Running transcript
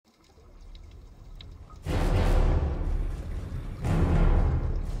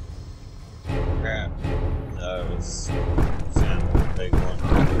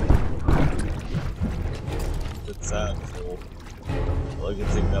look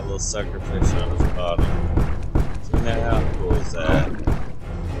at that little sucker fish on his bottom. See now how cool is that?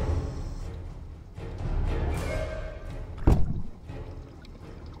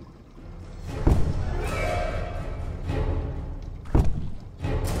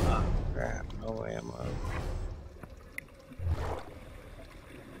 Oh crap, no ammo.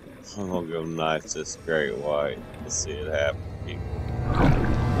 I'm gonna go knife this great white to see it happen, people.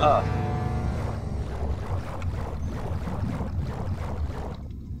 Ah.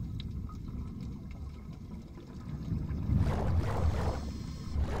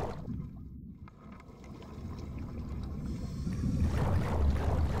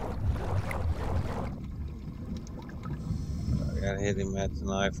 I gotta hit him at the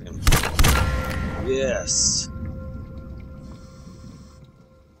knife him. Yes!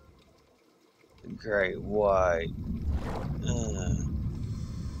 Great white.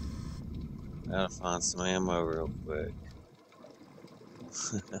 Gotta find some ammo real quick.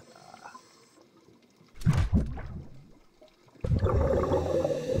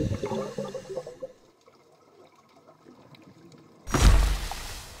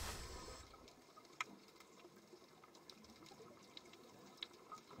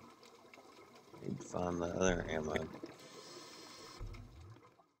 Need to find the other ammo.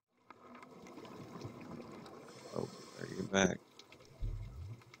 Oh, there you go back.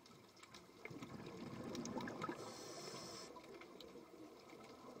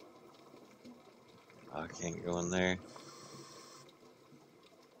 I can't go in there.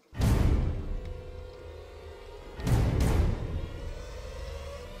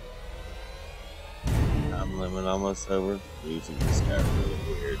 Time limit almost over. Music just got really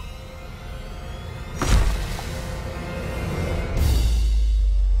weird.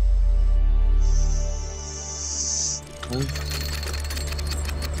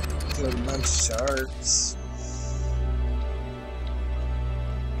 Killed a bunch of sharks.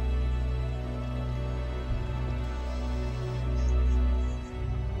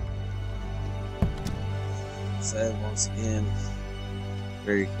 Sad once again.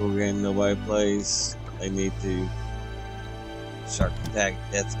 Very cool game nobody plays. They need to. Shark Attack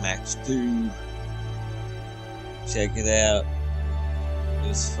DeathMatch 2. Check it out. It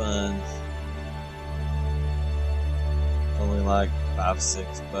was fun. Only like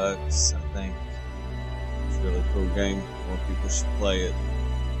 $5-6, I think. It's a really cool game. More people should play it.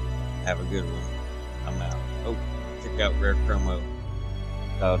 Have a good one. I'm out. Oh, check out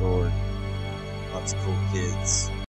rarechromo.org. Lots of cool kids.